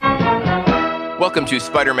Welcome to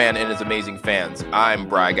Spider-Man and His Amazing Fans. I'm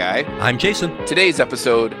Bry Guy. I'm Jason. Today's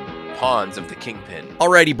episode, Pawns of the Kingpin.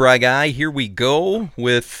 Alrighty, Bry Guy, here we go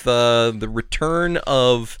with the return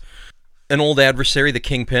of an old adversary, the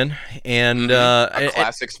Kingpin, and a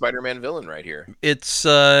classic Spider-Man villain right here. It's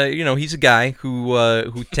he's a guy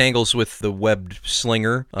who tangles with the webbed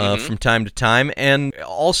slinger from time to time, and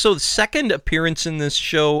also the second appearance in this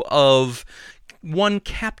show of one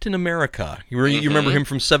Captain America. You remember him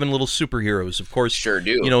from Seven Little Superheroes, of course. Sure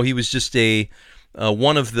do. You know, he was just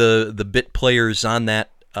one of the bit players on that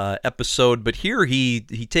episode, but here he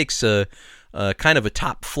takes a kind of a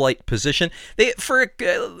top flight position. For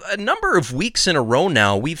a number of weeks in a row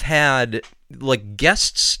now, we've had like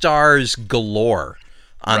guest stars galore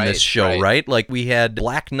on this show, right? Like we had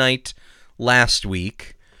Black Knight last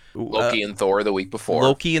week. Loki and Thor the week before.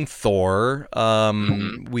 Loki and Thor. They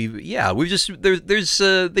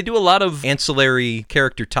do a lot of ancillary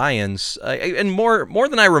character tie-ins, and more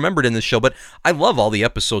than I remembered in this show. But I love all the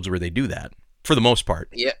episodes where they do that for the most part.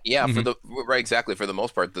 Yeah. Exactly. For the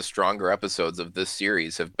most part, the stronger episodes of this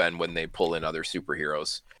series have been when they pull in other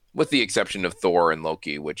superheroes, with the exception of Thor and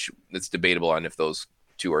Loki, which it's debatable on if those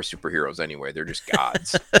two are superheroes anyway. They're just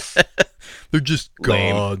gods. They're just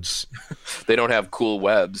gods. They don't have cool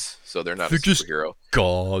webs, so they're not a superhero.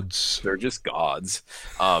 Gods. They're just gods.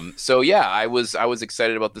 So yeah, I was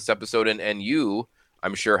excited about this episode, and you,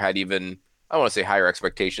 I'm sure, had even, I don't want to say higher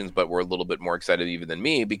expectations, but were a little bit more excited even than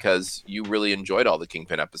me, because you really enjoyed all the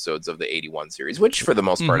Kingpin episodes of the 81 series, which for the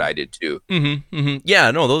most part I did too.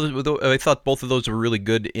 Yeah, no, I thought both of those were really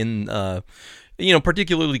good in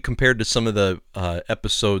particularly compared to some of the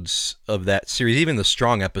episodes of that series, even the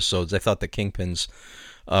strong episodes. I thought the Kingpins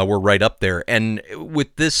were right up there. And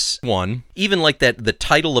with this one, even like the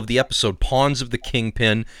title of the episode, Pawns of the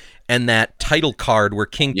Kingpin, and that title card where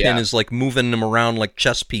Kingpin is like moving them around like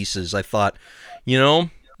chess pieces, I thought,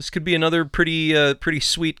 this could be another pretty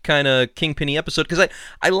sweet kind of Kingpin-y episode. Because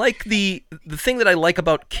I like the thing that I like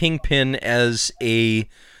about Kingpin as a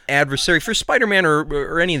adversary for Spider-Man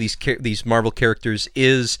or any of these Marvel characters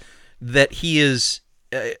is that he is,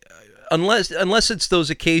 unless it's those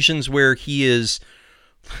occasions where he is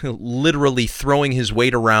literally throwing his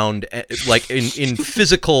weight around like in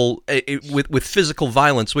physical with physical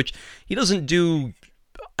violence, which he doesn't do.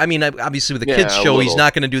 I mean, obviously with a kids show, he's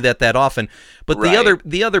not going to do that often. But right.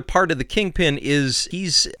 the other part of the Kingpin is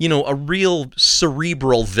he's a real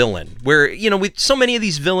cerebral villain. Where with so many of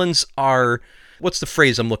these villains are. What's the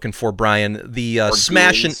phrase I'm looking for, Brian? The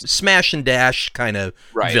smash and dash kind of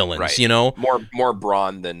villains, More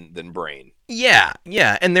brawn than brain. Yeah,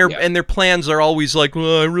 and their plans are always like,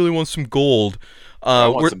 well, I really want some gold. I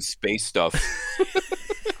want some space stuff.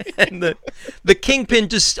 And the Kingpin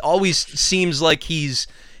just always seems like he's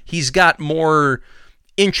got more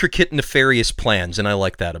intricate, nefarious plans, and I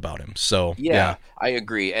like that about him. So yeah. I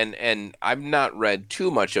agree, and I've not read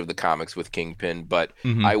too much of the comics with Kingpin, but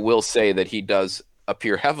I will say that he does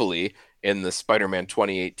appear heavily in the Spider-Man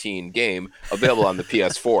 2018 game available on the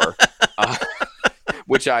PS4,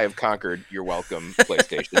 which I have conquered. You're welcome,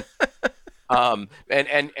 PlayStation.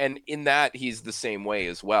 And in that he's the same way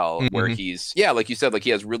as well, where he's like you said, like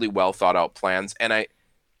he has really well thought out plans, and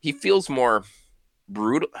he feels more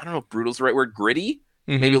brutal. I don't know if brutal's the right word. Gritty,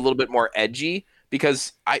 maybe a little bit more edgy,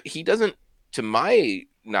 because he doesn't. To my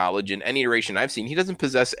knowledge, in any iteration I've seen, he doesn't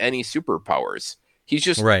possess any superpowers. He's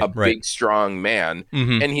just a big, strong man,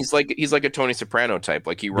 and he's like a Tony Soprano type.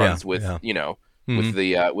 Like he runs with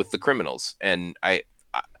the criminals. And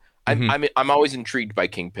I'm always intrigued by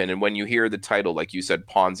Kingpin. And when you hear the title, like you said,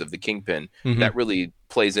 Pawns of the Kingpin, that really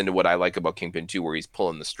plays into what I like about Kingpin too, where he's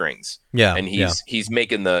pulling the strings. Yeah, and he's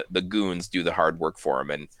making the goons do the hard work for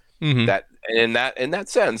him, and that. And in that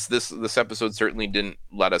sense, this episode certainly didn't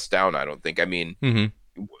let us down, I don't think. I mean,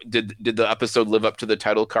 did the episode live up to the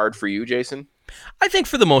title card for you, Jason? I think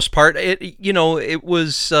for the most part, it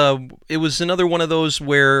was another one of those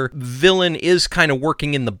where villain is kind of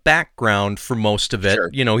working in the background for most of it. Sure.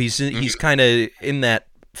 He's kind of in that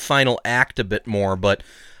final act a bit more, but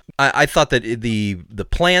I thought that the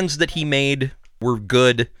plans that he made were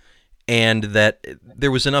good, and that there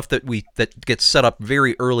was enough that gets set up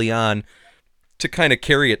very early on to kind of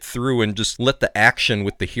carry it through and just let the action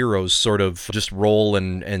with the heroes sort of just roll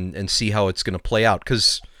and see how it's going to play out.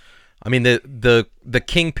 Because, I mean, the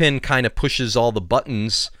Kingpin kind of pushes all the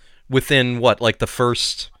buttons within the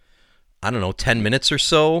first, I don't know, 10 minutes or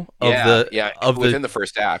so of within the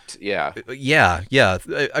first act. Yeah.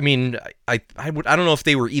 I mean, I don't know if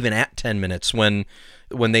they were even at 10 minutes when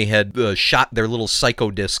they had shot their little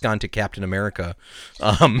psycho disc onto Captain America,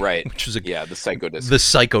 right? Which was the psycho disc. The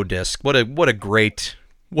psycho disc. What a great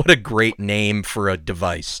What a great name for a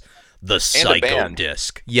device. The Psycho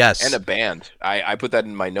Disc. Yes. And a band. I put that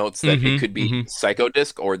in my notes that it could be Psycho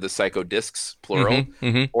Disc or the Psycho Discs, plural.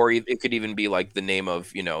 Or it could even be like the name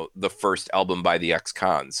of, the first album by the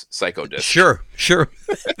Ex-Cons, Psycho Disc. Sure.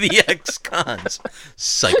 The Ex-Cons.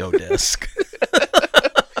 Psycho Disc.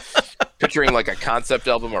 Picturing like a concept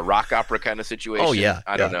album, a rock opera kind of situation. Oh, yeah.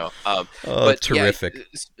 I don't know. But terrific. Yeah,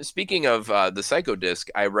 speaking of the Psycho Disc,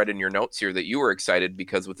 I read in your notes here that you were excited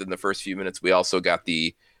because within the first few minutes, we also got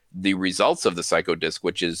the results of the Psycho Disc,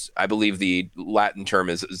 which is, I believe, the Latin term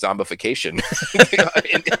is zombification,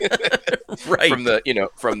 right?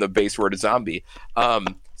 From the base word zombie.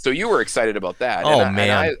 So you were excited about that. Oh,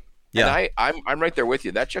 man. I'm right there with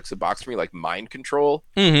you. That checks a box for me, like mind control.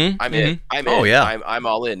 I'm in. Oh, yeah. I'm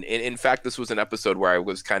all in. In fact, this was an episode where I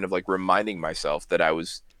was kind of like reminding myself that I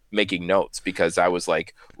was making notes because I was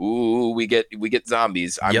like, ooh, we get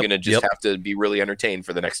zombies. I'm gonna just have to be really entertained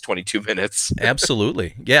for the next 22 minutes.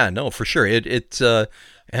 Absolutely. Yeah, no, for sure.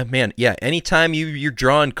 Man, yeah, anytime you're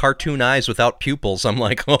drawing cartoon eyes without pupils, I'm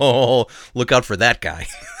like, oh, look out for that guy.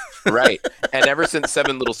 Right. And ever since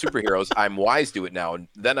Seven Little Superheroes, I'm wise to it now, and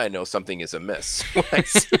then I know something is amiss.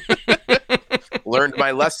 Learned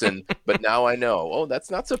my lesson, but now I know, oh,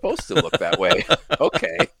 that's not supposed to look that way.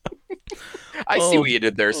 Okay. I see what you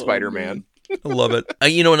did there, Spider-Man. I love it.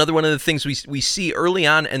 Another one of the things we see early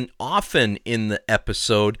on and often in the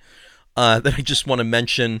episode that I just want to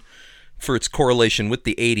mention for its correlation with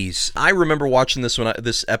the 80s. I remember watching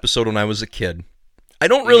this episode when I was a kid. I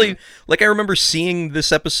don't really I remember seeing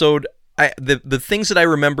this episode. The things that I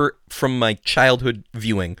remember from my childhood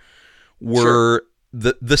viewing were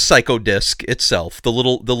the Psycho Disc itself, the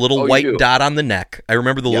little white dot on the neck. I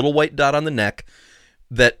remember the little white dot on the neck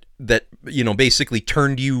that basically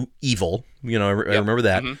turned you evil. I remember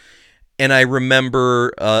that. And I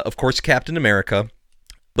remember, of course, Captain America,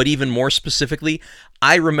 but even more specifically,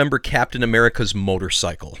 I remember Captain America's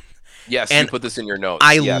motorcycle. Yes, and you put this in your notes.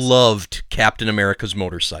 I loved Captain America's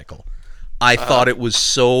motorcycle. I thought it was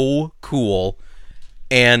so cool.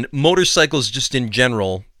 And motorcycles just in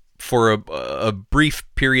general, for a brief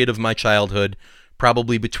period of my childhood,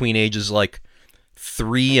 probably between ages like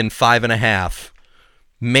 3 and 5.5,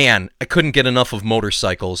 man, I couldn't get enough of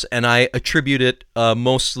motorcycles. And I attribute it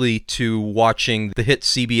mostly to watching the hit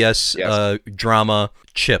CBS drama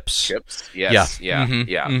Chips. Yes.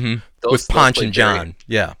 Yeah. With Ponch and John.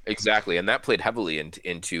 Exactly. And that played heavily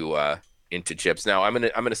into Chips. Now I'm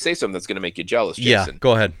gonna say something that's gonna make you jealous, Jason. Yeah,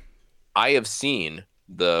 go ahead. I have seen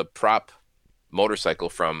the prop motorcycle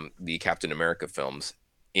from the Captain America films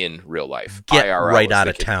in real life. Get right out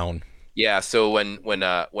of town. Yeah, so when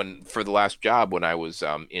for the last job when I was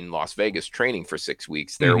in Las Vegas training for 6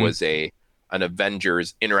 weeks, there was an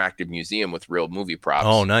Avengers interactive museum with real movie props.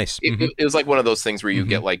 Oh, nice. It was like one of those things where you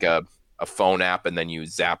get like a phone app and then you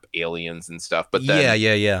zap aliens and stuff. But then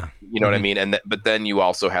you know what I mean. But then you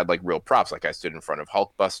also had like real props. Like I stood in front of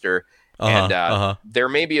Hulkbuster. And there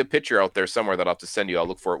may be a picture out there somewhere that I'll have to send you. I'll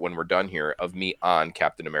look for it when we're done here of me on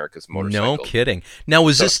Captain America's motorcycle. No kidding. Now,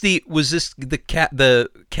 was this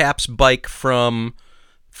the Cap's bike from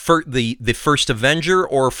the first Avenger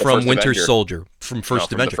or from Winter Soldier? From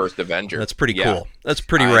First Avenger. The First Avenger. That's pretty cool. That's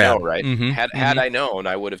pretty rad. I know, right? Had I known,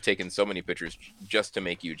 I would have taken so many pictures just to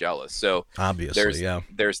make you jealous. So obviously,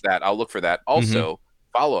 there's that. I'll look for that. Also,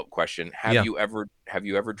 follow-up question: Have you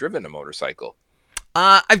ever driven a motorcycle?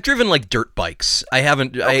 I've driven like dirt bikes. I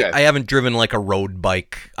haven't. Okay. I haven't driven like a road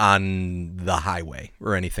bike on the highway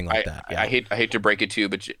or anything like that. Yeah. I hate to break it to you,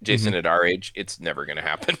 but Jason, at our age, it's never going to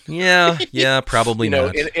happen. Yeah, probably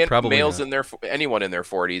not. And males not. Anyone in their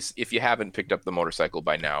 40s, if you haven't picked up the motorcycle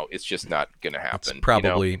by now, it's just not going to happen.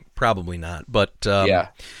 It's probably not. But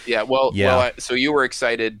Well, so you were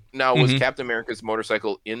excited. Now, was Captain America's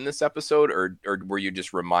motorcycle in this episode, or were you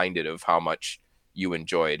just reminded of how much you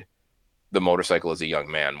enjoyed the motorcycle as a young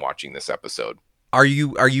man watching this episode? Are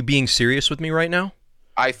you being serious with me right now?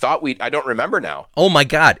 I don't remember now. Oh my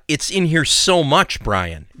God, it's in here so much,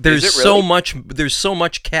 Brian. There's so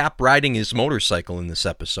much Cap riding his motorcycle in this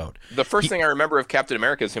episode. The first thing I remember of Captain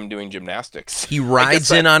America is him doing gymnastics. He rides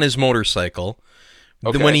in on his motorcycle.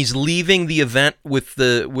 Okay. When he's leaving the event at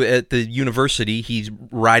the university, he's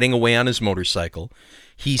riding away on his motorcycle.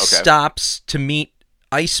 He stops to meet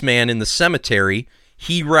Iceman in the cemetery.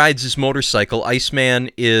 He rides his motorcycle. Iceman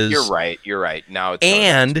is... You're right. Now it's...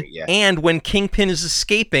 And when Kingpin is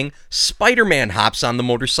escaping, Spider-Man hops on the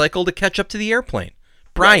motorcycle to catch up to the airplane.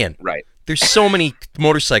 Brian, right. There's so many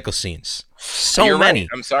motorcycle scenes. So many. Right.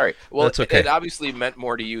 I'm sorry. Well, that's okay. It obviously meant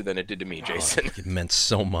more to you than it did to me, Jason. It meant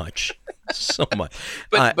so much. So much.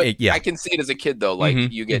 But yeah. I can see it as a kid though. Like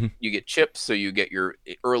Mhm, you get chips, so you get your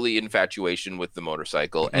early infatuation with the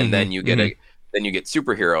motorcycle, and mhm, then you get mhm.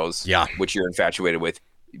 superheroes, Yeah. which you're infatuated with.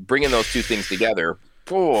 Bringing those two things together,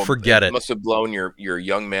 boom, Forget it. must have blown your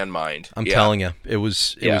young man mind. I'm Yeah, telling you, it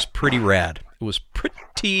was yeah. pretty rad. It was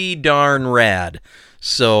pretty darn rad.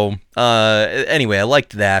 So anyway, I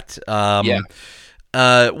liked that.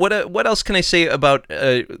 Yeah. What else can I say about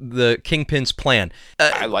the Kingpin's plan?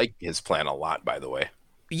 I like his plan a lot, by the way.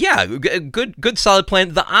 Yeah, good solid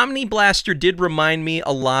plan. The Omni Blaster did remind me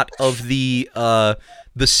a lot of the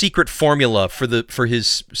secret formula for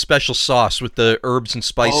his special sauce with the herbs and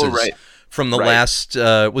spices. Oh, right. From the last,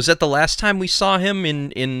 was that the last time we saw him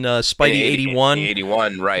in Spidey 81?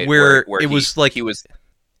 81, right? Where it was like he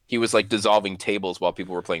was like dissolving tables while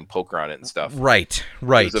people were playing poker on it and stuff. Right. It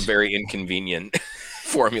was a very inconvenient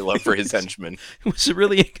formula for his henchmen. It was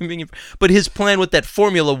really inconvenient. But his plan with that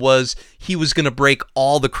formula was he was going to break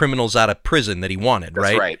all the criminals out of prison that he wanted,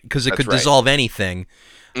 That's right? Because it could dissolve anything.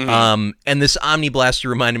 Mm-hmm. And this Omni Blaster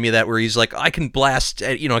reminded me of that, where he's like, I can blast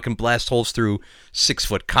holes through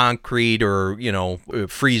 6-foot concrete, or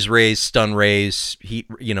freeze rays, stun rays, heat,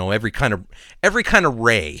 every kind of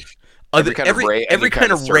ray, every kind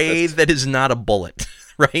of ray that is not a bullet,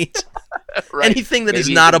 right? Right. Anything that is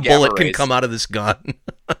not a bullet can come out of this gun.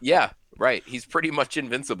 Yeah, right. He's pretty much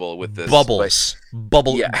invincible with this.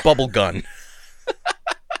 Bubble gun.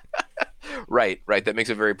 Right. That makes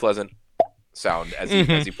a very pleasant sound as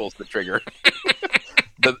he pulls the trigger.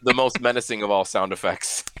 the most menacing of all sound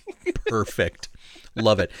effects. Perfect.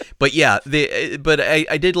 Love it. But yeah,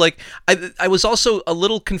 I did like. I was also a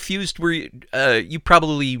little confused where you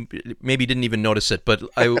probably maybe didn't even notice it, but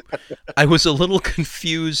I was a little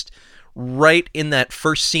confused right in that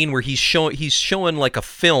first scene where he's showing like a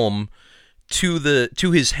film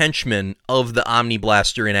to his henchmen of the Omni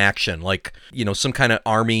Blaster in action, like some kind of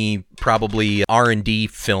army, probably R&D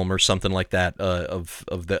film or something like that, of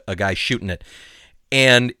a guy shooting it,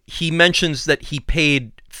 and he mentions that he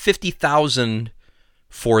paid $50,000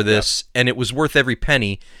 for this, and it was worth every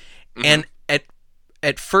penny. And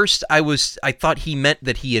at first I thought he meant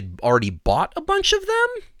that he had already bought a bunch of them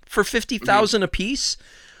for $50,000 a piece.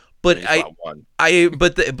 But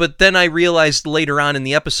but then I realized later on in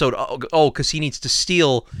the episode, because he needs to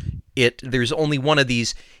steal it. There's only one of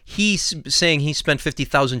these. He's saying he spent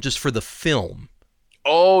 $50,000 just for the film.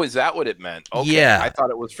 Oh, is that what it meant? Okay. Yeah, I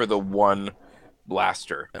thought it was for the one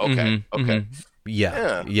blaster. Okay, okay.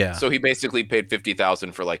 Yeah. So he basically paid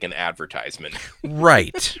 $50,000 for like an advertisement.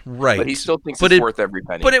 Right. But he still thinks it's worth every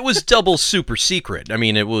penny. But it was double super secret. I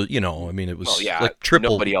mean, it was like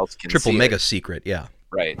triple mega secret. Yeah.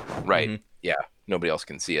 Right. Yeah, nobody else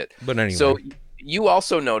can see it. But anyway. So you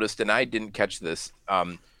also noticed, and I didn't catch this,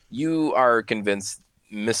 you are convinced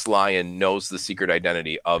Miss Lion knows the secret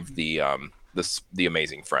identity of the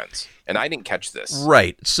Amazing Friends, and I didn't catch this.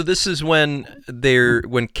 Right. So this is when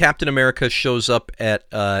Captain America shows up at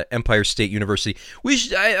Empire State University.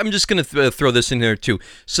 I'm just going to throw this in there too.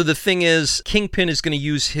 So the thing is, Kingpin is going to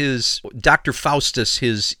use his Dr. Faustus,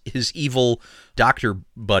 his evil doctor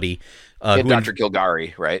buddy. Dr.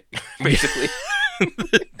 Kilgari, right? Basically.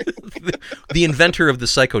 the inventor of the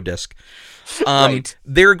psychodisc. Right.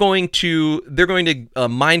 They're going to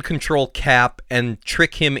mind control Cap and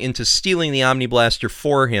trick him into stealing the Omni Blaster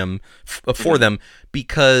for them,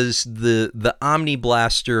 because the Omni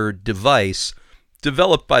Blaster device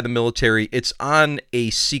developed by the military, it's on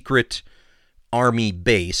a secret army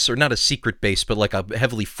base, or not a secret base, but like a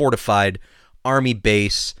heavily fortified army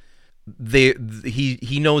base.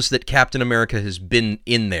 He knows that Captain America has been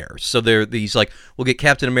in there, so he's like, we'll get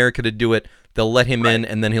Captain America to do it. They'll let him in,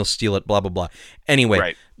 and then he'll steal it. Blah blah blah.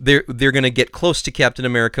 Anyway, they're going to get close to Captain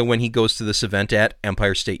America when he goes to this event at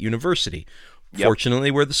Empire State University. Yep. Fortunately,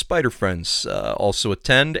 where the Spider Friends also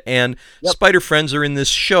attend, and Spider Friends are in this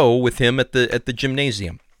show with him at the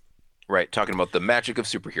gymnasium. Right, talking about the magic of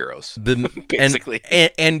superheroes, basically.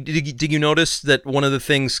 And did you notice that one of the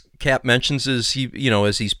things Cap mentions is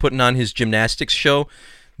as he's putting on his gymnastics show,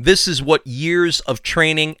 this is what years of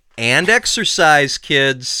training and exercise,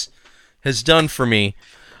 kids, has done for me.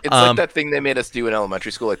 It's like that thing they made us do in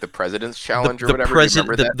elementary school, like the President's Challenge or whatever.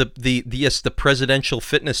 Remember that? The presidential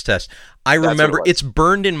fitness test. I remember. It's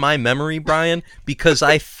burned in my memory, Brian, because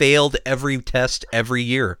I failed every test every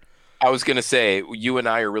year. I was going to say, you and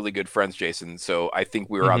I are really good friends, Jason, so I think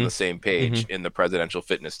we were on the same page in the presidential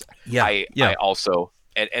fitness test. Yeah. I also,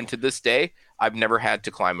 and to this day, I've never had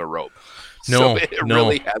to climb a rope. No, so it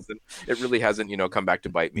really hasn't, come back to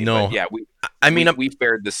bite me. No. But yeah, we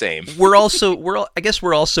fared the same. I guess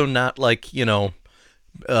we're also not like,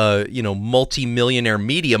 multi-millionaire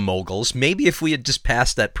media moguls. Maybe if we had just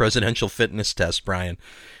passed that presidential fitness test, Brian,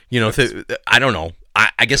 I don't know.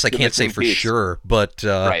 I guess I can't say for sure, but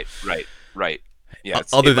right. Yeah,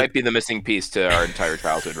 it might be the missing piece to our entire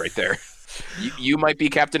childhood right there. You might be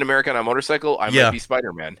Captain America on a motorcycle. I might be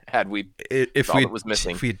Spider-Man. Had we thought it was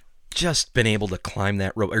missing. If we had just been able to climb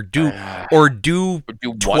that rope, or do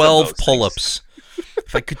 12 pull-ups.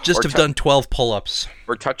 If I could just have done 12 pull-ups.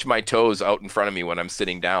 Or touch my toes out in front of me when I'm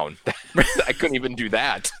sitting down. I couldn't even do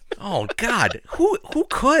that. Oh, God. Who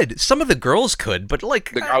could? Some of the girls could, but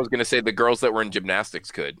like... I was going to say the girls that were in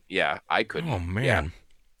gymnastics could. Yeah, I couldn't. Oh, man.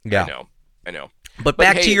 Yeah. I know. But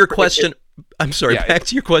back to your question... I'm sorry, back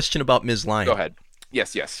to your question about Ms. Lion. Go ahead.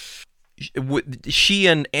 Yes. She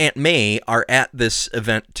and Aunt May are at this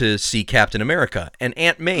event to see Captain America, and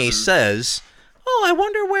Aunt May says, "Oh, I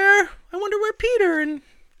wonder where Peter and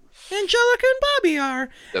Angelica and Bobby are."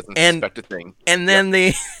 Doesn't suspect a thing. And then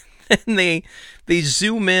they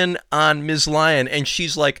zoom in on Ms. Lion, and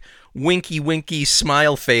she's like winky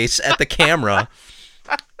smile face at the camera,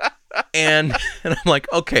 and I'm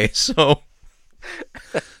like, okay, so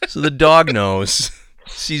the dog knows.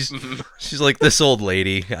 She's like this old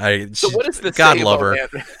lady. So what is this? God love her.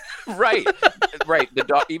 Right. The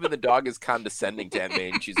dog, even the dog is condescending to Aunt May,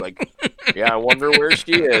 and she's like, "Yeah, I wonder where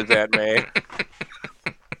she is, Aunt May."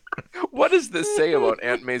 What does this say about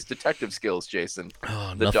Aunt May's detective skills, Jason?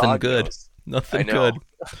 Oh, nothing good. Knows. Nothing good.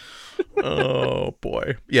 Oh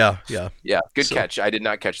boy. Yeah. Good catch. I did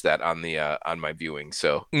not catch that on my viewing.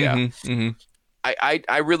 So yeah.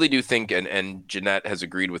 I really do think, and Jeanette has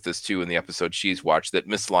agreed with this too in the episode she's watched, that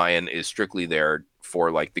Miss Lion is strictly there for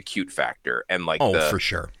like the cute factor and like for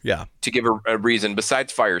sure, yeah, to give a reason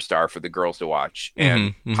besides Firestar for the girls to watch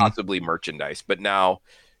and possibly merchandise. But now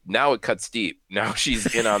it cuts deep. Now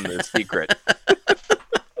she's in on the secret,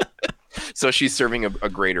 so she's serving a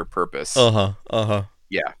greater purpose. Yeah.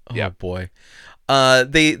 Oh boy.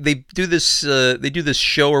 They do this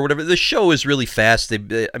show or whatever. The show is really fast.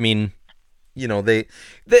 The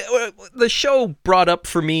show brought up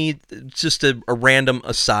for me just a random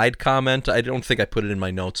aside comment. I don't think I put it in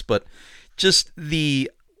my notes, but just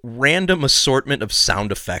the random assortment of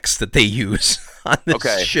sound effects that they use on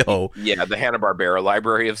this show. Yeah, the Hanna-Barbera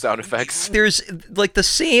library of sound effects. There's like the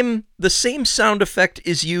same sound effect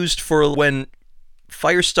is used for when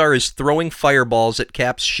Firestar is throwing fireballs at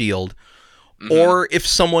Cap's shield, or if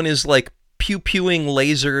someone is like pew-pewing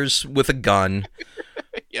lasers with a gun.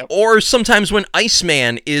 Yep. Or sometimes when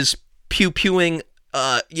Iceman is pew-pewing,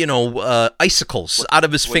 icicles out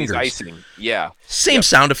of his fingers. Icing, yeah. Same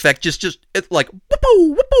sound effect, just it's like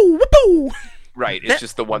whoopoo, whoopoo, whoopoo. Right, it's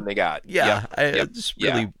just the one they got. Yeah, it's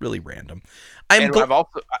really random.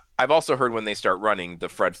 I've also heard when they start running the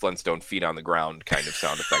Fred Flintstone feet on the ground kind of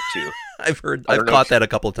sound effect too. I've caught that a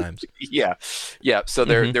couple of times. Yeah. So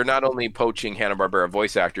they're not only poaching Hanna-Barbera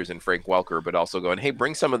voice actors and Frank Welker, but also going, hey,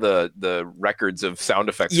 bring some of the records of sound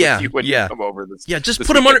effects with you when you come over. Just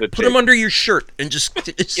put them under your shirt and just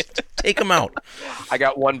take them out. I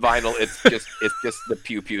got one vinyl. It's just the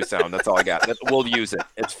pew pew sound. That's all I got. We'll use it.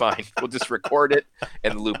 It's fine. We'll just record it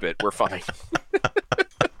and loop it. We're fine.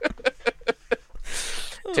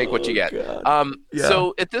 Take what you get.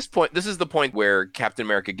 So at this point, this is the point where Captain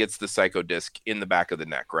America gets the psycho disc in the back of the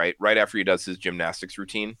neck, right? Right after he does his gymnastics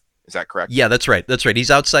routine. Is that correct? Yeah, that's right. He's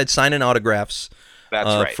outside signing autographs. That's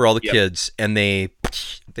right. For all the kids, and they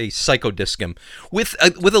psycho disc him with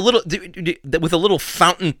a little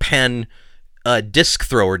fountain pen disc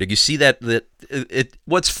thrower. Did you see that?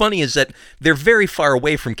 What's funny is that they're very far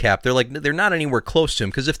away from Cap. They're not anywhere close to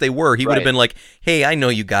him, because if they were, he would have been like, "Hey, I know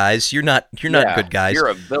you guys. You're not good guys. You're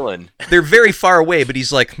a villain." They're very far away, but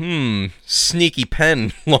he's like, sneaky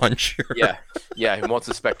pen launcher. Yeah, he won't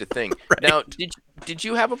suspect a thing. Right. Now, did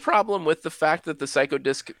you have a problem with the fact that the psycho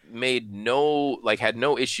disc had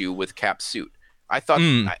no issue with Cap's suit? I thought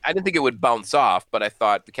I didn't think it would bounce off, but I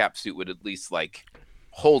thought the Cap suit would at least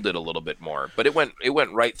hold it a little bit more, but it went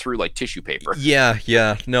right through like tissue paper.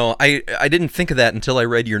 Yeah. No, I didn't think of that until I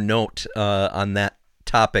read your note on that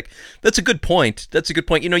topic. That's a good point.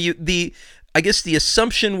 I guess the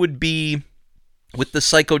assumption would be with the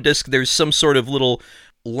psycho disc, there's some sort of little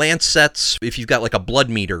lancets. If you've got like a blood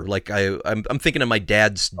meter, like I'm thinking of my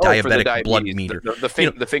dad's diabetic blood meter, the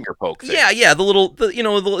finger poke thing. Yeah.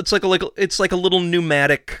 It's like a little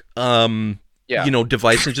pneumatic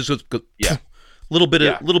device, and it just goes. Little bit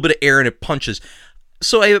of air and it punches.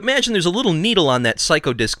 So I imagine there's a little needle on that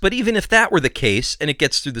psycho disc, but even if that were the case and it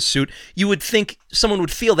gets through the suit, you would think someone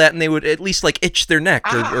would feel that and they would at least like itch their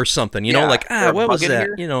neck or something, what was that?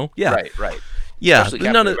 Right. Yeah, especially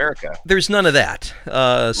Captain America. There's none of that.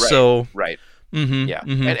 Right. Yeah.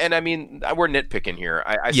 And I mean, we're nitpicking here.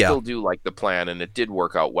 I still do like the plan, and it did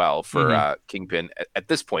work out well for Kingpin at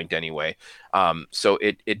this point anyway. So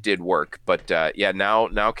it did work. But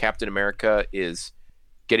now Captain America is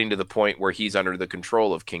getting to the point where he's under the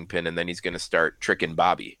control of Kingpin, and then he's going to start tricking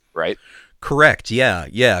Bobby, right? Correct.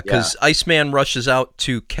 Yeah. Because Iceman rushes out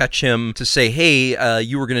to catch him to say, "Hey,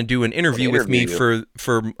 you were going to do an interview with me for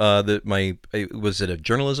was it a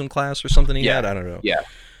journalism class or something he had? I don't know." Yeah.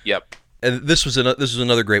 Yep. And this was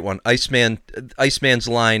another great one. Iceman's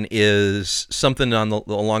line is something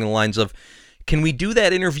along the lines of, "Can we do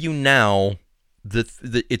that interview now?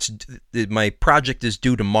 My project is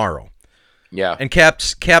due tomorrow." Yeah. And Cap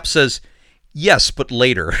says, "Yes, but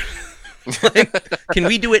later." Can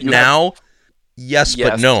we do it now? Yes,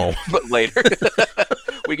 but no. But later.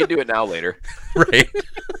 We can do it now later. Right.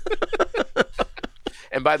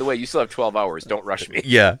 And by the way, you still have 12 hours. Don't rush me.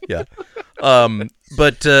 Yeah.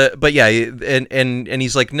 But yeah, and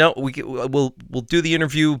he's like, "No, we'll do the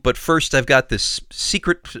interview, but first I've got this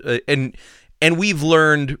secret and we've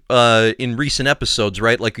learned in recent episodes,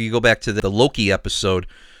 right? Like you go back to the Loki episode,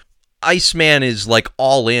 Iceman is like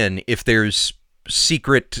all in if there's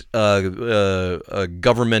secret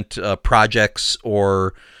government projects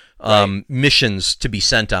or missions to be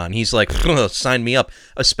sent on. He's like, sign me up,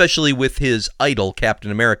 especially with his idol, Captain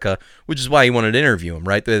America, which is why he wanted to interview him,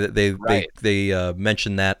 right? They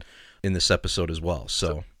mentioned that in this episode as well.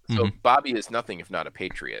 So Bobby is nothing if not a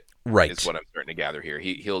patriot, right? Is what I'm starting to gather here.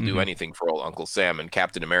 He'll do anything for old Uncle Sam, and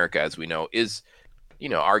Captain America, as we know, is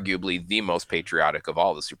arguably the most patriotic of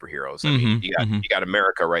all the superheroes. I mean, you got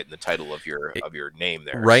America right in the title of your name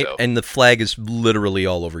there, right? So. And the flag is literally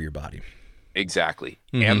all over your body. Exactly,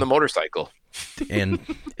 and the motorcycle. And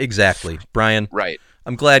exactly, Brian. Right.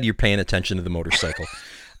 I'm glad you're paying attention to the motorcycle.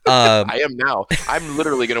 I am now. I'm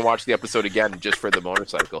literally going to watch the episode again just for the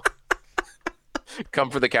motorcycle. Come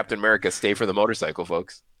for the Captain America, stay for the motorcycle,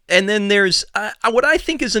 folks. And then there's what I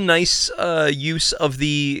think is a nice use of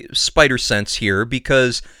the spider sense here,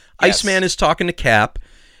 because Iceman is talking to Cap,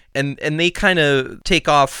 and they kind of take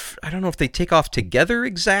off. I don't know if they take off together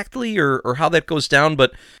exactly or how that goes down,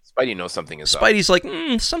 but Spidey knows something is up. Spidey's like,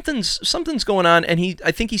 something's going on, and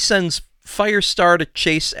I think he sends Firestar to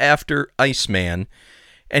chase after Iceman,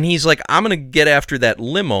 and he's like, I'm gonna get after that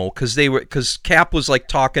limo because Cap was like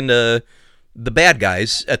talking to the bad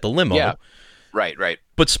guys at the limo. Yeah. Right.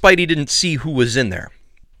 But Spidey didn't see who was in there.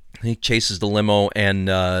 He chases the limo, and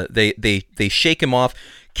they shake him off.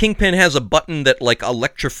 Kingpin has a button that like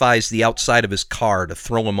electrifies the outside of his car to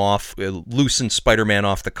throw him off, loosen Spider-Man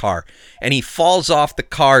off the car. And he falls off the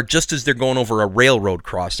car just as they're going over a railroad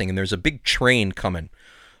crossing, and there's a big train coming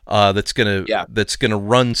that's gonna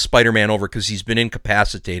run Spider-Man over because he's been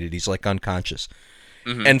incapacitated. He's like unconscious.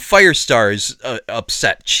 And Firestar is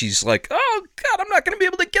upset. She's like, "Oh God, I'm not going to be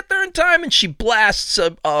able to get there in time," and she blasts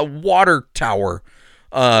a water tower.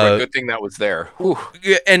 Good thing that was there. Whew.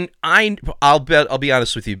 And I'll be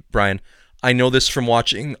honest with you, Brian. I know this from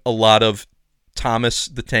watching a lot of Thomas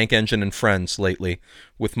the Tank Engine and Friends lately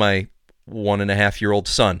with my 1.5-year-old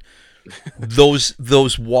son. Those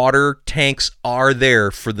fill tanks are there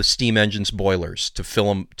for the steam engine's boilers to fill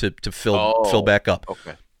them to fill back up.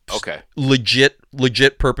 Okay.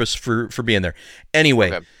 Legit purpose for being there.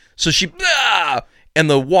 Anyway, so she and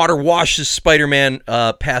the water washes Spider-Man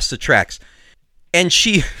past the tracks. And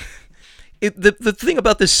the thing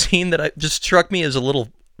about this scene that just struck me as a little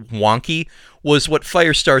wonky was what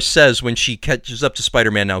Firestar says when she catches up to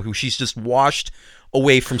Spider-Man now, who she's just washed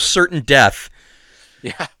away from certain death.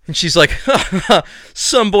 Yeah. And she's like,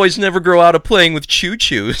 some boys never grow out of playing with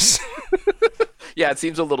choo-choos. Yeah, it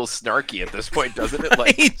seems a little snarky at this point, doesn't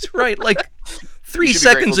it? Right. Like 3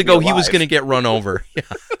 seconds ago, he was going to get run over. Yeah.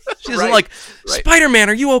 She's like, Spider-Man,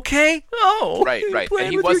 are you okay? Oh, right.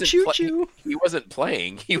 And he wasn't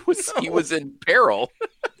playing. He was in peril.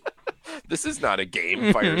 This is not a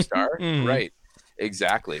game, Firestar. Right.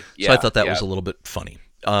 Exactly. Yeah. So I thought that was a little bit funny.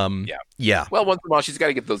 Yeah. Well, once in a while, she's got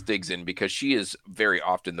to get those digs in because she is very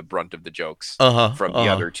often the brunt of the jokes from the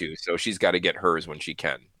other two. So she's got to get hers when she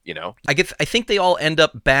can. I think they all end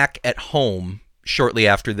up back at home shortly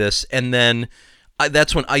after this, and then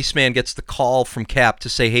that's when Iceman gets the call from Cap to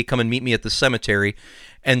say, "Hey, come and meet me at the cemetery."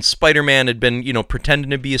 And Spider-Man had been, pretending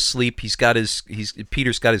to be asleep. Peter's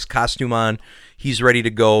got his costume on. He's ready to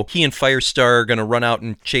go. He and Firestar are going to run out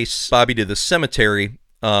and chase Bobby to the cemetery.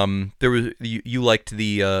 You liked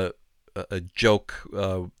the joke,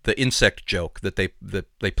 the insect joke that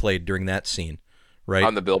they played during that scene, right?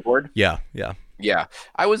 On the billboard? Yeah. Yeah.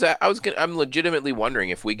 I'm legitimately wondering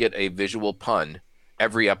if we get a visual pun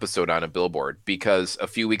every episode on a billboard, because a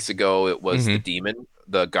few weeks ago it was the demon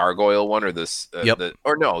the gargoyle one, or Yep.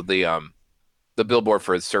 the billboard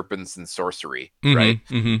for serpents and sorcery, Mm-hmm, right?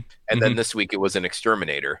 Mm-hmm. And then this week it was an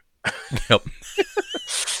exterminator. Yep.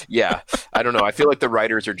 Yeah, I don't know. I feel like the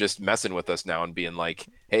writers are just messing with us now and being like,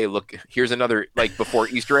 "Hey, look, here's another." Like before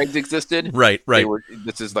Easter eggs existed, Right.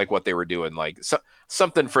 This is like what they were doing, like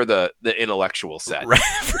something for the intellectual set, right?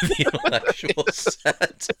 For the intellectual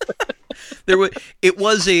set. It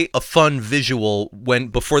was a fun visual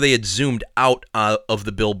before they had zoomed out of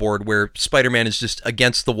the billboard, where Spider-Man is just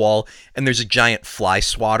against the wall and there's a giant fly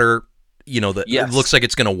swatter. That it looks like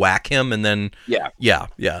it's going to whack him, and then that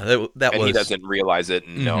and was, he doesn't realize it,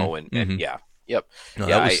 and yep. No,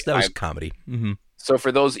 Yeah, that was comedy. Mm-hmm. So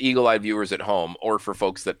for those eagle-eyed viewers at home, or for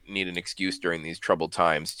folks that need an excuse during these troubled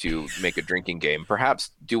times to make a drinking game,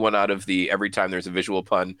 perhaps do one out of the every time there's a visual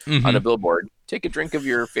pun on a billboard, take a drink of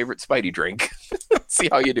your favorite Spidey drink. See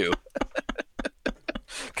how you do.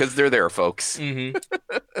 Because they're there, folks. Mm-hmm.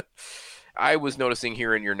 I was noticing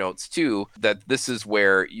here in your notes too that this is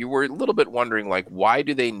where you were a little bit wondering, like, why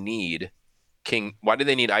do they need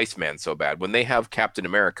Iceman so bad when they have Captain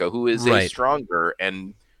America, who is a stronger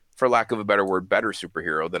and, for lack of a better word, better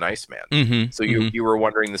superhero than Iceman? Mm-hmm. So you were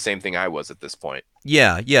wondering the same thing I was at this point.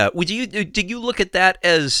 Yeah. Did you look at that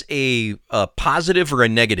as a positive or a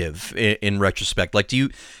negative in retrospect? Like, do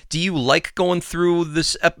you like going through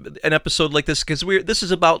an episode like this, because this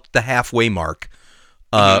is about the halfway mark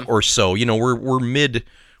or so?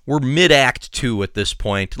 We're mid act 2 at this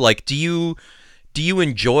point. Like, do you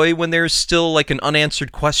enjoy when there's still like an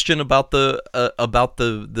unanswered question about the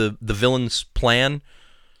villain's plan?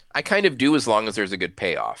 I kind of do, as long as there's a good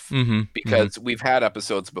payoff, because we've had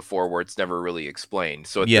episodes before where it's never really explained.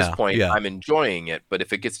 So at this point, I'm enjoying it. But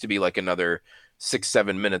if it gets to be like another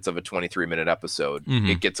 6-7 minutes of a 23-minute episode,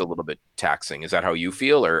 it gets a little bit taxing. Is that how you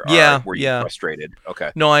feel, or were you frustrated?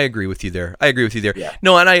 Okay. No, I agree with you there. Yeah.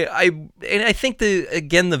 No, and I think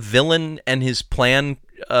the villain and his plan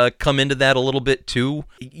come into that a little bit too.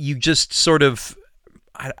 You just sort of,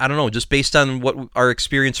 I don't know, just based on what our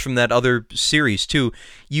experience from that other series too,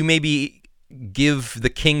 you maybe give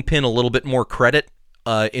the Kingpin a little bit more credit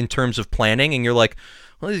in terms of planning, and you're like,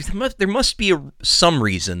 well, there must be some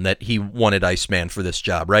reason that he wanted Iceman for this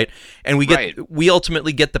job, right? And we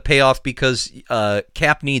ultimately get the payoff because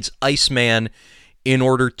Cap needs Iceman in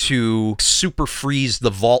order to super freeze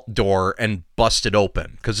the vault door and bust it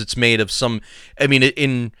open, because it's made of some. I mean,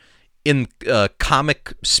 in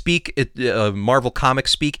comic speak, Marvel comic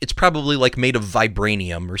speak, it's probably like made of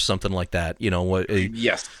vibranium or something like that.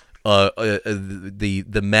 Yes.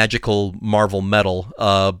 The magical Marvel metal.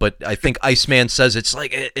 But I think Iceman says it's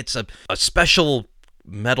like it's a special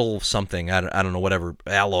metal something. I don't know, whatever,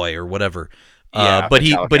 alloy or whatever. But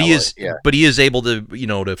he is able to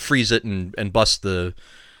to freeze it and bust the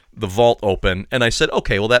vault open. And I said,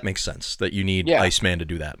 okay, well, that makes sense that you need Iceman to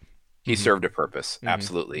do that. He served a purpose.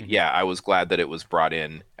 Absolutely. Yeah, I was glad that it was brought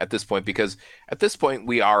in at this point, because at this point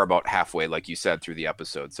we are about halfway, like you said, through the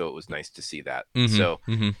episode. So it was nice to see that. So,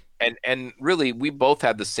 and really, we both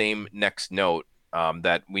had the same next note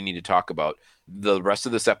that we need to talk about. The rest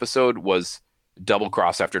of this episode was double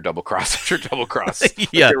cross after double cross after double cross.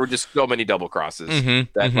 There were just so many double crosses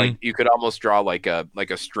that like you could almost draw like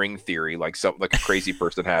a string theory, like a crazy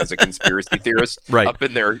person has, a conspiracy theorist up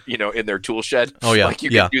in their in their tool shed. Oh yeah, like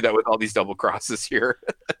you can do that with all these double crosses here.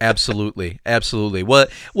 Absolutely. Well,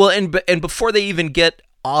 and before they even get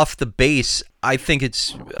off the base, I think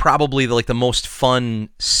it's probably like the most fun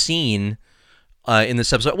scene in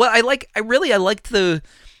this episode. Well, I liked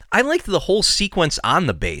the whole sequence on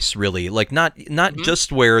the base, really. Like not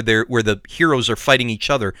just where the heroes are fighting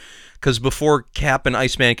each other, because before Cap and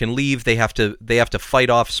Iceman can leave, they have to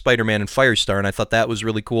fight off Spider-Man and Firestar, and I thought that was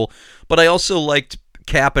really cool. But I also liked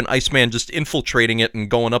Cap and Iceman just infiltrating it and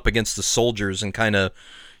going up against the soldiers and kind of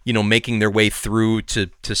making their way through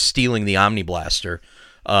to stealing the Omni Blaster.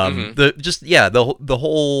 The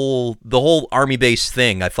whole army base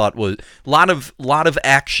thing I thought was a lot of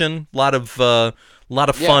action, a lot of fun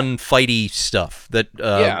fighty stuff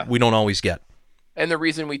that we don't always get. And the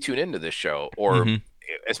reason we tune into this show, or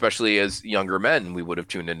especially as younger men, we would have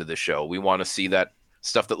tuned into this show. We want to see that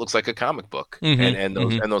stuff that looks like a comic book and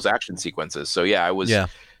those action sequences. So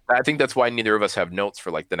I think that's why neither of us have notes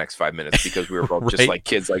for like the next 5 minutes, because we were both just like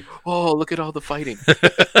kids, like, oh, look at all the fighting.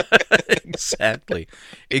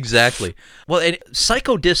 Exactly. Well, and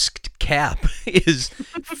Psycho-Disc Cap is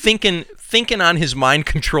thinking on his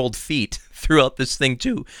mind-controlled feet throughout this thing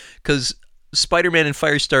too, because Spider-Man and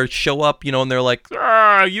Firestar show up, and they're like,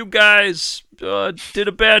 you guys did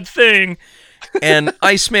a bad thing. And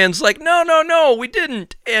Iceman's like, no, we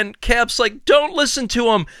didn't. And Cap's like, don't listen to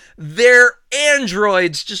them. They're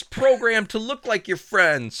androids just programmed to look like your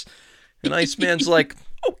friends. And Iceman's like,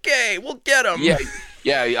 okay, we'll get them.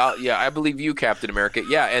 Yeah, I believe you, Captain America.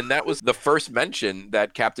 Yeah, and that was the first mention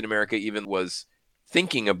that Captain America even was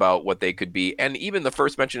thinking about what they could be, and even the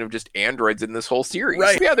first mention of just androids in this whole series.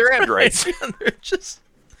 Right. Yeah, they're androids. Right.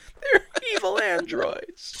 They're evil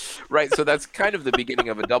androids. Right, so that's kind of the beginning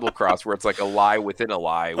of a double cross where it's like a lie within a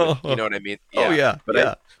lie. You know what I mean? Yeah.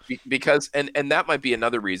 Because and that might be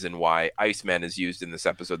another reason why Iceman is used in this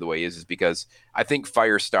episode the way he is because I think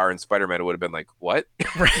Firestar and Spider-Man would have been like, what?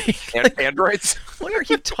 Right. Androids? What are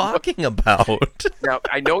you talking about? Now,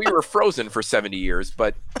 I know you were frozen for 70 years,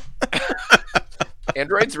 but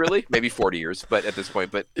androids, really? Maybe 40 years, but at this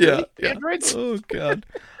point, but really? Androids? Oh God.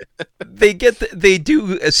 They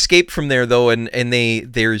do escape from there though, and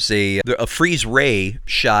there's a freeze ray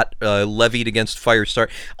shot levied against Firestar.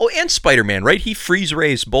 Oh, and Spider-Man, right? He freeze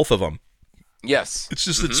rays both of them. Yes. It's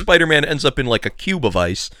just that Spider-Man ends up in like a cube of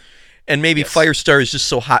ice, and maybe Firestar is just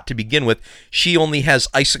so hot to begin with, she only has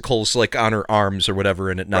icicles like on her arms or whatever,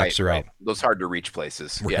 and it knocks her out. Those hard to reach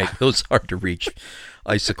places. Right. Yeah. Those hard to reach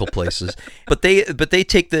icicle places. But they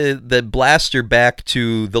take the blaster back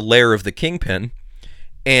to the lair of the Kingpin.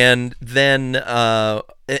 And then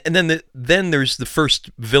then there's the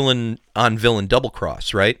first villain on villain double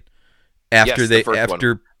cross, right?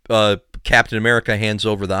 After Captain America hands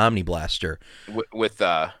over the Omni Blaster with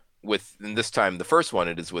and this time the first one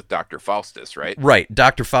it is with Dr. Faustus, right? Right,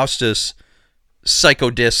 Dr. Faustus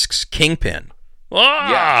psychodiscs Kingpin.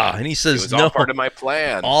 And he says, it was all part of my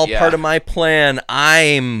plan. Part of my plan.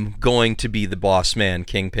 I'm going to be the boss man,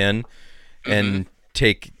 Kingpin, and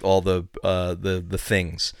take all the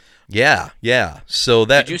things. Yeah. So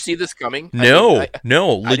that did you see this coming? No.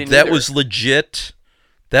 That was legit.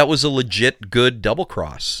 That was a legit good double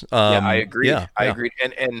cross. I agree. Yeah, I agreed.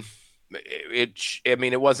 And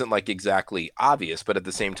it wasn't like exactly obvious, but at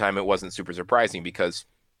the same time, it wasn't super surprising because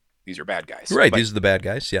these are bad guys. Right. These are the bad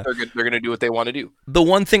guys. Yeah. They're going to do what they want to do. The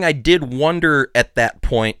one thing I did wonder at that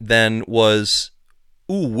point then was,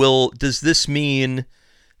 does this mean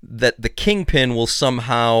that the Kingpin will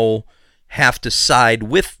somehow have to side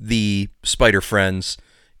with the Spider Friends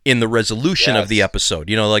in the resolution of the episode?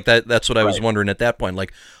 You know, like that's what I was wondering at that point.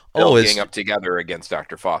 Like, they'll gang up together against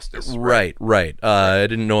Dr. Faustus. Right. I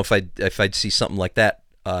didn't know if I'd see something like that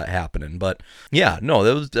happening, but yeah, no,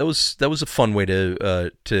 that was a fun way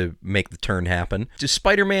to make the turn happen. Just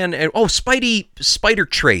Spider-Man and Spidey spider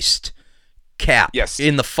traced Cap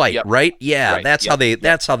in the fight, right? Yeah, right. That's how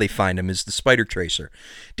they find him, is the spider tracer.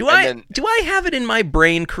 Do I have it in my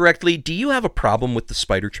brain correctly? Do you have a problem with the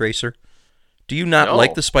spider tracer? Do you not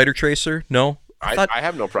like the spider tracer? No? I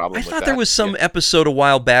have no problem with that. I thought there was some episode a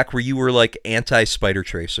while back where you were like anti-spider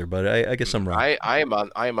tracer, but I guess I'm wrong. I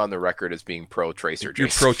am on the record as being pro tracer. You're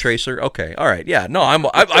pro tracer? Okay. All right. Yeah. No,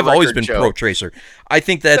 I've always been pro tracer. I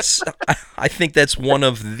think that's one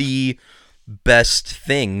of the best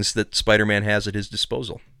things that Spider-Man has at his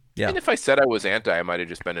disposal. Yeah. And if I said I was anti, I might have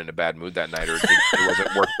just been in a bad mood that night, or it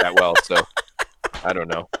wasn't worked that well. So I don't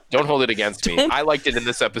know. Don't hold it against me. I liked it in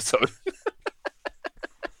this episode.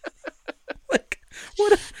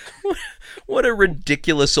 What a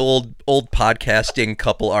ridiculous old podcasting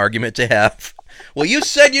couple argument to have. Well, you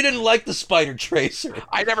said you didn't like the spider tracer.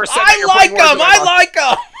 I never said I like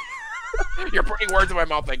him. You're putting words in my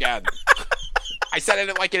mouth again. I said I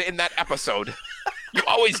didn't like it in that episode. You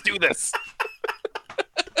always do this.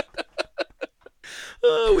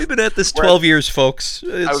 We've been at this 12 years, folks.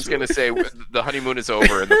 I was going to say the honeymoon is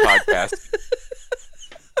over in the podcast.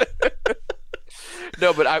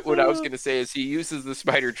 No, but what I was going to say is he uses the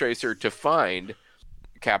spider tracer to find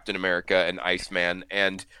Captain America and Iceman,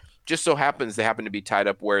 and just so happens they happen to be tied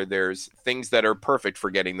up where there's things that are perfect for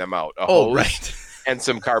getting them out. A hose right. And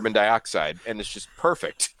some carbon dioxide, and it's just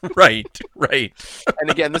perfect. Right. And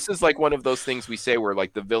again, this is like one of those things we say where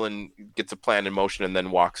like the villain gets a plan in motion and then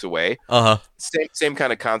walks away. Same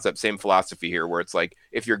kind of concept, same philosophy here, where it's like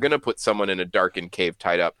if you're going to put someone in a darkened cave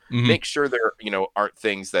tied up, make sure there aren't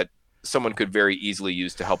things that someone could very easily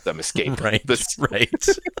use to help them escape. Right.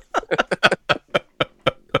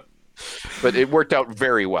 But it worked out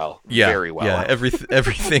very well. Yeah, very well. Yeah,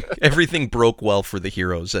 everything broke well for the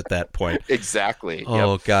heroes at that point. Exactly.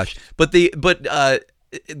 Oh gosh. But they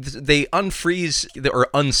unfreeze or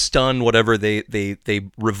unstun whatever, they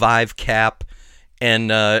revive Cap, and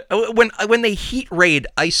when they heat raid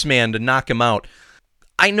Iceman to knock him out,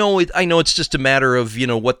 I know it's just a matter of,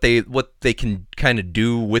 what they can kind of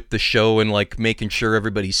do with the show and like making sure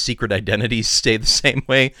everybody's secret identities stay the same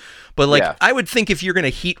way. But like I would think if you're going to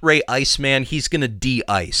heat ray Iceman, he's going to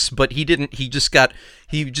de-ice, but he didn't. He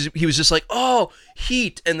was just like, "Oh,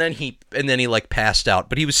 heat," and then he like passed out,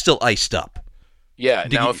 but he was still iced up. Yeah.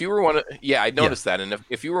 If you were I noticed that, and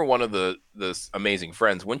if you were one of the amazing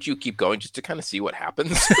friends, wouldn't you keep going just to kind of see what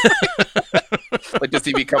happens? Like, does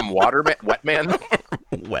he become wet man?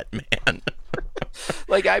 Wet man.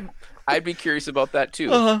 Like, I'd be curious about that too,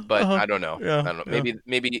 but I don't know. Yeah, I don't know.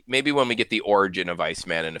 Maybe when we get the origin of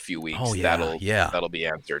Iceman in a few weeks, that'll be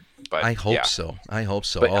answered. But I hope so.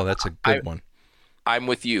 But that's a good one. I'm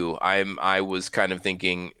with you. I was kind of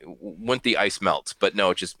thinking, wouldn't the ice melt? But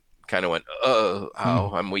no, it just kind of went,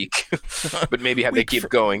 I'm weak. But maybe have they keep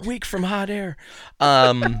going. Weak from hot air.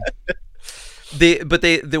 They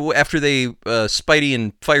after Spidey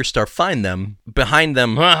and Firestar find them, behind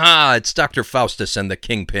them, it's Dr. Faustus and the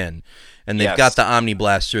Kingpin. And they've got the Omni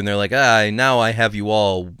Blaster, and they're like, now I have you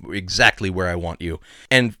all exactly where I want you.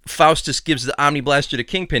 And Faustus gives the Omni Blaster to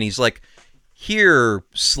Kingpin. He's like, here,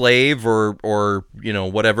 slave, or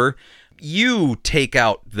whatever, you take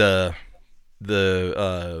out the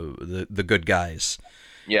good guys.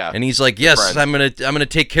 Yeah. And he's like, yes, I'm gonna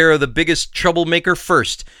take care of the biggest troublemaker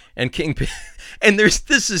first. And Kingpin, and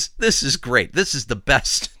this is great. This is the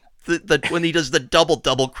best. When he does the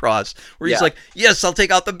double cross, where he's like, yes, I'll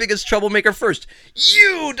take out the biggest troublemaker first.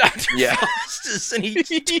 You, Dr. Faustus, and he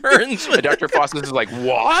turns. And Dr. Faustus is like,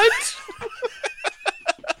 what?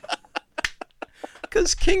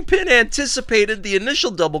 Because Kingpin anticipated the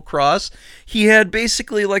initial double cross. He had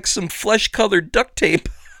basically like some flesh-colored duct tape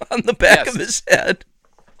on the back of his head.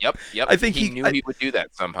 Yep. I think he knew he would do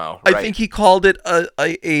that somehow. I think he called it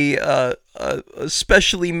a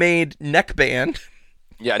specially made neckband.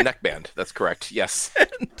 Yeah, neckband. That's correct. Yes.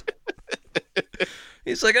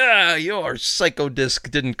 He's like, your psycho disc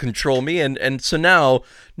didn't control me, and so now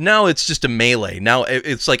it's just a melee. Now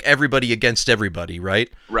it's like everybody against everybody,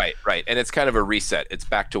 right? Right. And it's kind of a reset. It's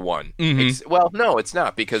back to one. Mm-hmm. Well, no, it's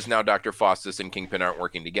not, because now Dr. Faustus and Kingpin aren't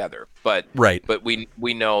working together. But we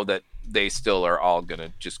know that they still are all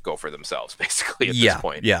gonna just go for themselves, basically, at this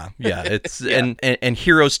point. Yeah. It's and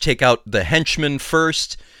heroes take out the henchmen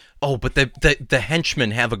first. Oh, but the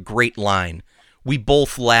henchmen have a great line. We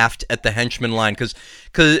both laughed at the henchman line because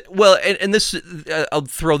this I'll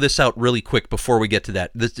throw this out really quick before we get to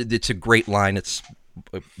that. It's a great line. It's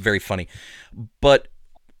very funny. But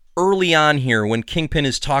early on here, when Kingpin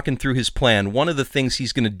is talking through his plan, one of the things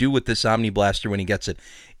he's going to do with this Omni Blaster when he gets it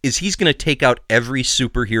is he's going to take out every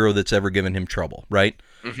superhero that's ever given him trouble, right?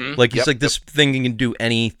 Mm-hmm. Like he's this thing can do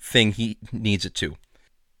anything he needs it to.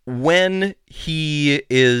 When he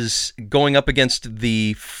is going up against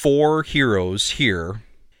the 4 heroes here,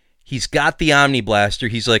 he's got the Omni Blaster.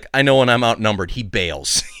 He's like, I know when I'm outnumbered. He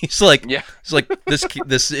bails. He's like, this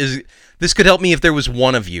could help me if there was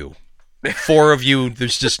one of you. 4 of you,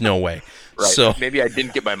 there's just no way. Right. So maybe I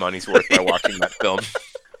didn't get my money's worth by watching that film.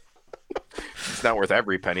 It's not worth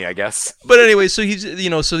every penny, I guess. But anyway, so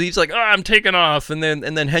he's like, I'm taking off, and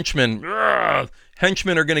then henchmen are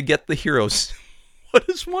gonna get the heroes. What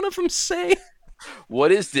does one of them say?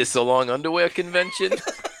 What is this, a long underwear convention?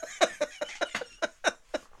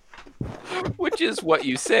 Which is what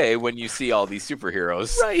you say when you see all these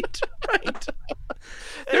superheroes. Right.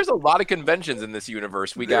 There's a lot of conventions in this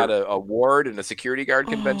universe. We got a ward and a security guard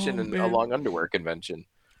convention and a long underwear convention.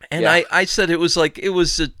 And I said it was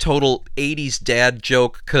a total 80s dad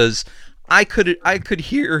joke because I could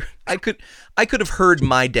have heard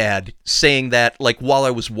my dad saying that like while I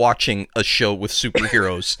was watching a show with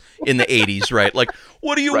superheroes in the 80s, right? Like,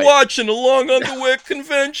 what are you watching? A long underwear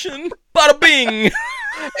convention? Bada bing!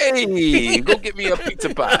 Hey, go get me a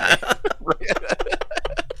pizza pie.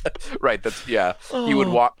 Right, that's He would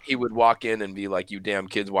walk in and be like, "You damn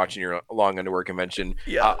kids watching your long underwear convention.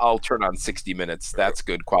 Yeah. I'll turn on 60 Minutes. That's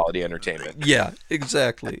good quality entertainment." Yeah,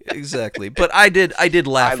 exactly. But I did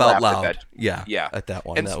laugh out loud. At that. At that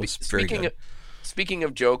one. And that was very good. Speaking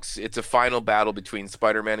of jokes, it's a final battle between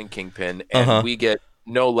Spider-Man and Kingpin, and we get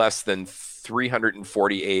no less than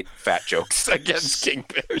 348 fat jokes against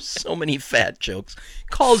Kingpin. There's so many fat jokes.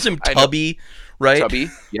 Calls him Tubby, right? Tubby.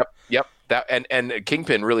 Yep. That and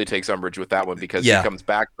Kingpin really takes umbrage with that one because he comes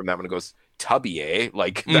back from that one and goes, "Tubby, eh?"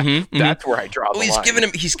 Like that's where I draw the line.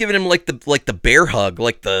 He's giving him like the bear hug,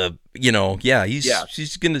 like the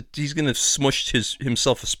he's gonna smush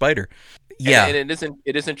himself a spider. Yeah, and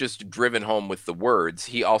it isn't just driven home with the words.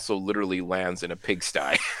 He also literally lands in a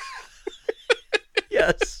pigsty.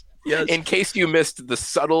 Yes. Yes. In case you missed the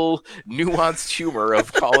subtle, nuanced humor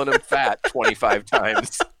of calling him fat 25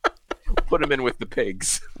 times, put him in with the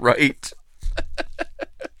pigs. Right.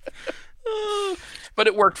 But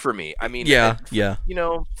it worked for me. I mean, yeah.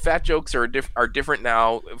 Fat jokes are different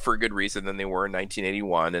now for a good reason than they were in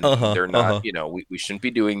 1981, and they're not. We shouldn't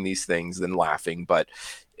be doing these things and laughing. But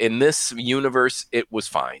in this universe, it was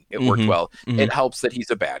fine. It worked well. It helps that he's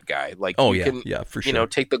a bad guy. Like, for sure.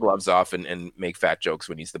 Take the gloves off and make fat jokes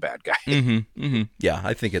when he's the bad guy. Yeah,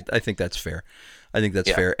 I think that's fair. I think that's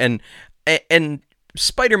fair. And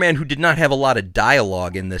Spider-Man, who did not have a lot of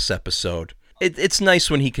dialogue in this episode. It's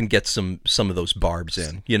nice when he can get some of those barbs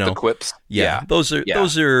in, The quips. Yeah. Those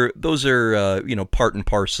are part and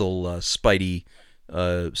parcel Spidey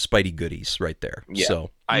goodies right there. Yeah.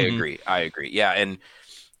 So I agree. Yeah, and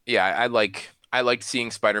I liked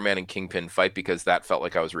seeing Spider-Man and Kingpin fight because that felt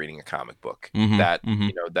like I was reading a comic book. That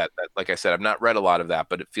like I said, I've not read a lot of that,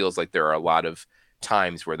 but it feels like there are a lot of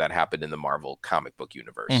times where that happened in the Marvel comic book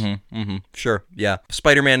universe. Sure, yeah.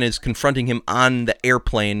 Spider-Man is confronting him on the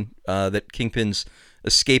airplane that Kingpin's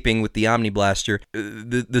escaping with the Omni Blaster.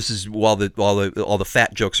 This is while all the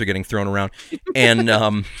fat jokes are getting thrown around,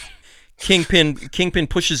 and Kingpin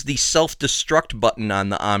pushes the self-destruct button on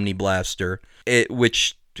the Omni Blaster,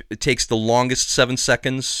 which takes the longest 7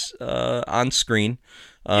 seconds on screen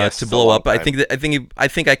to blow up. I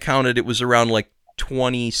think I counted it was around like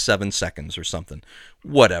 27 seconds or something.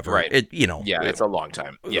 Whatever. Right. It's a long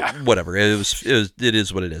time. Yeah. Whatever. It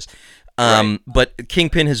is what it is. But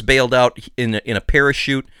Kingpin has bailed out in a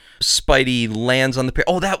parachute. Spidey lands on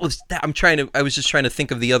the that was that. I was just trying to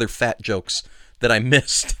think of the other fat jokes that I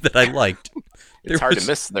missed that I liked. It's hard to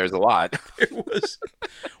miss. There's a lot.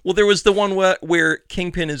 There was the one where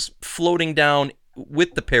Kingpin is floating down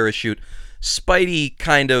with the parachute. Spidey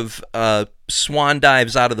kind of swan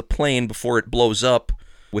dives out of the plane before it blows up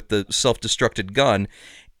with the self-destructed gun,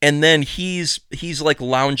 and then he's like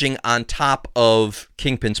lounging on top of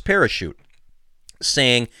Kingpin's parachute,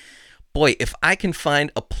 saying, "Boy, if I can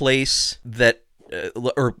find a place that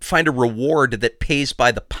or find a reward that pays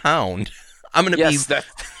by the pound, I'm going to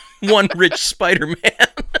be one rich Spider-Man."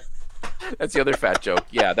 That's the other fat joke.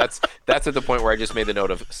 Yeah, that's at the point where I just made the note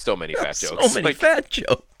of so many fat jokes. So many fat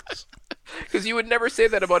jokes. Because you would never say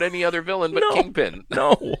that about any other villain but Kingpin.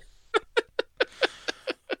 No.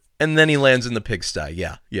 And then he lands in the pigsty.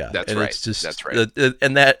 Yeah. That's and right. It's just, that's right.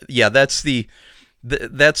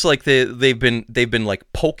 That's like they've been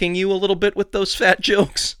like poking you a little bit with those fat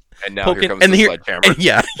jokes. And now here comes the sledgehammer.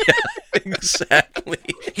 Yeah, exactly.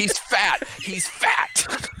 He's fat.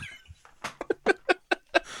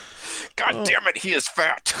 God damn it, he is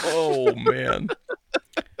fat. Oh man.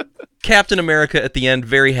 Captain America at the end,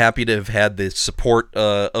 very happy to have had the support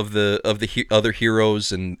of the other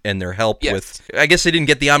heroes and their help with. I guess they didn't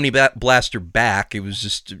get the Omni Blaster back; it was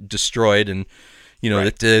just destroyed, and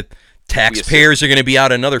that the taxpayers are going to be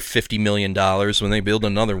out another $50 million when they build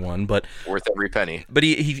another one. But worth every penny. But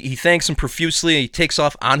he thanks him profusely. He takes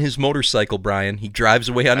off on his motorcycle. Brian, he drives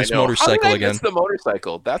away on his motorcycle again. That's the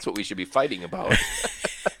motorcycle. That's what we should be fighting about.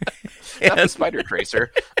 Not the Spider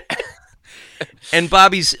Tracer. And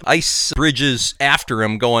Bobby's ice bridges after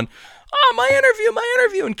him going, "Oh, my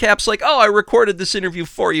interview. And Cap's like, "Oh, I recorded this interview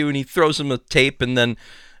for you." And he throws him a tape. And then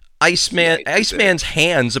Iceman's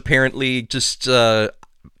hands apparently just, turn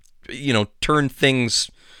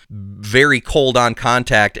things very cold on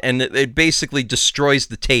contact. And it basically destroys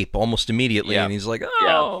the tape almost immediately. Yeah. And he's like,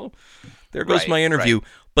 "Oh, there goes my interview." Right.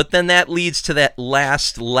 But then that leads to that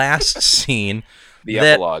last scene. The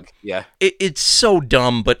epilogue, yeah. It's so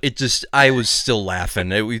dumb, but I was still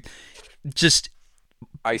laughing.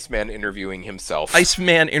 Iceman interviewing himself.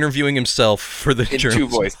 Iceman interviewing himself for the in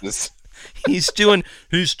journalist. 2 voices. He's doing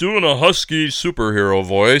a husky superhero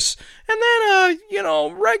voice, and then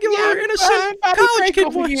regular innocent college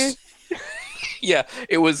kid voice. Yeah,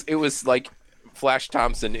 it was like Flash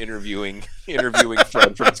Thompson interviewing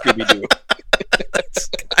Fred from Scooby-Doo. That's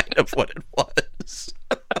kind of what it was.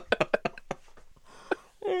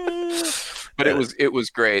 But it was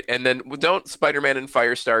great. And then don't Spider-Man and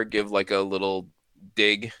Firestar give like a little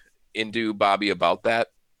dig into Bobby about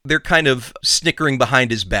that? They're kind of snickering behind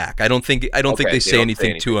his back. I don't think they say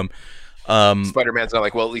anything to him. Spider-Man's not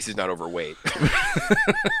like, well, at least he's not overweight.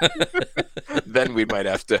 Then we might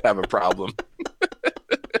have to have a problem.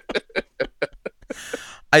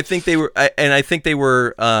 I think they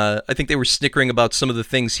were snickering about some of the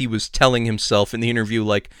things he was telling himself in the interview,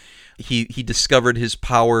 like he discovered his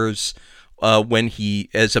powers when he,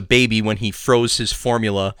 as a baby, when he froze his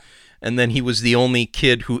formula, and then he was the only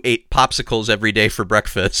kid who ate popsicles every day for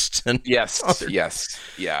breakfast. And yes,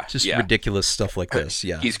 ridiculous stuff like this.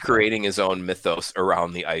 Yeah, he's creating his own mythos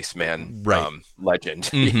around the Iceman legend.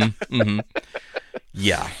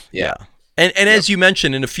 Yeah. And as you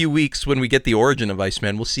mentioned, in a few weeks when we get the origin of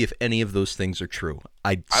Iceman, we'll see if any of those things are true.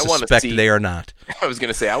 I suspect they are not. I was going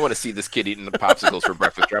to say, I want to see this kid eating the popsicles for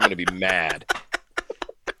breakfast, or I'm going to be mad.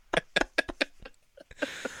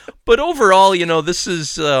 But overall, this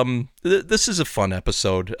is a fun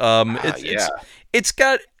episode. It's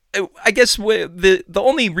got, I guess, the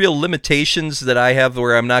only real limitations that I have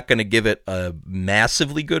where I'm not going to give it a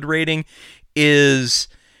massively good rating is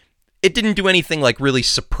it didn't do anything like really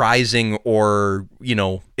surprising or,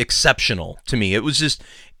 exceptional to me. It was just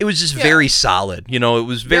very solid. It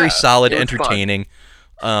was very solid, entertaining.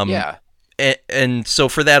 And so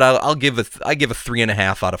for that, I give a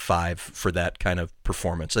 3.5 out of 5 for that kind of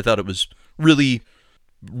performance. I thought it was really,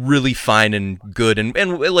 really fine and good, and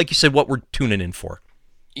like you said, what we're tuning in for.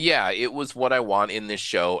 Yeah, it was what I want in this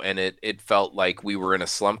show, and it felt like we were in a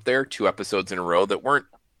slump there, 2 episodes in a row that weren't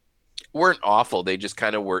awful. They just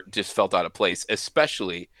kind of just felt out of place,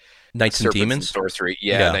 especially Knights and Demons and sorcery.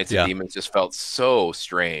 Knights and Demons just felt so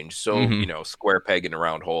strange, so square peg in a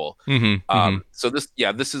round hole. So this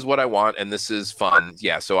is what I want, and this is fun.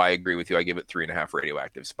 So I agree with you. I give it 3.5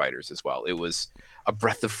 radioactive spiders as well. It was a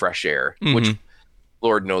breath of fresh air, which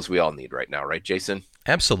Lord knows we all need right now, right, Jason?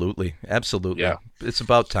 Absolutely. Yeah, it's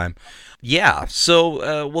about time. Yeah.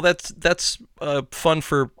 So that's fun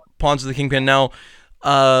for Pawns of the Kingpin. Now,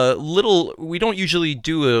 we don't usually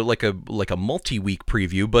do a multi-week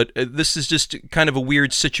preview, but this is just kind of a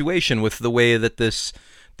weird situation with the way that this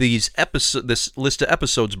list of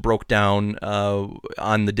episodes broke down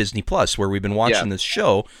on the Disney Plus, where we've been watching this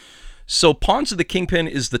show. So Pawns of the Kingpin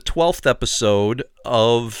is the 12th episode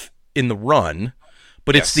in the run,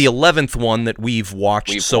 but it's the 11th one that we've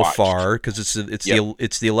watched so far, because it's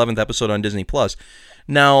the 11th episode on Disney Plus.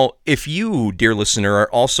 Now, if you, dear listener,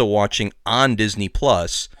 are also watching on Disney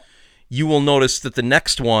Plus, you will notice that the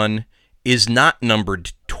next one is not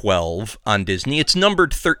numbered 12 on Disney. It's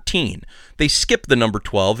numbered 13. They skip the number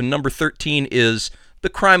 12, and number 13 is The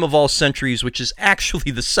Crime of All Centuries, which is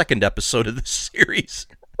actually the second episode of the series,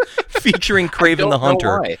 featuring Kraven the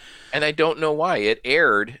Hunter. And I don't know why. It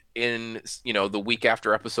aired in, the week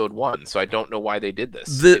after episode 1, so I don't know why they did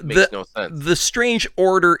this. It makes no sense. The strange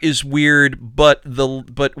order is weird, but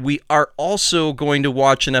we are also going to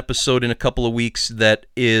watch an episode in a couple of weeks that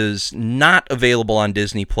is not available on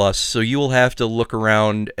Disney Plus, so you will have to look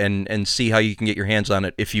around and see how you can get your hands on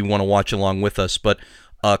it if you want to watch along with us. But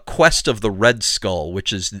Quest of the Red Skull,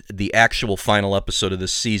 which is the actual final episode of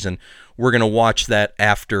this season, we're going to watch that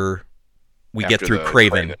after we get through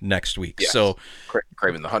Kraven next week. Yes. So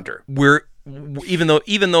Kraven the Hunter. Even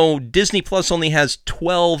though Disney Plus only has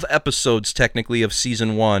 12 episodes technically of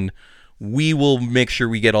season 1, we will make sure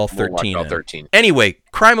we get all 13. All 13. Anyway,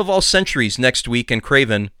 Crime of All Centuries next week, and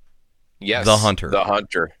Kraven the Hunter. The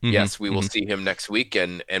Hunter. Yes, we will see him next week,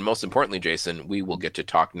 and most importantly, Jason, we will get to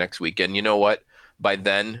talk next week. And you know what? By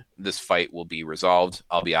then, this fight will be resolved.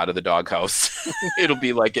 I'll be out of the doghouse. It'll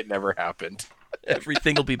be like it never happened.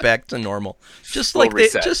 Everything will be back to normal, just like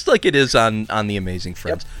it is on The Amazing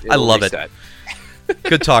Friends. Yep, I love it.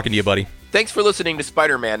 Good talking to you, buddy. Thanks for listening to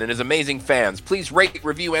Spider-Man and his amazing fans. Please rate,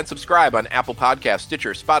 review, and subscribe on Apple Podcasts,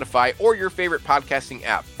 Stitcher, Spotify, or your favorite podcasting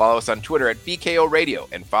app. Follow us on Twitter at BKO Radio,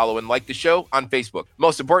 and follow and like the show on Facebook.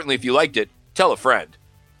 Most importantly, if you liked it, tell a friend.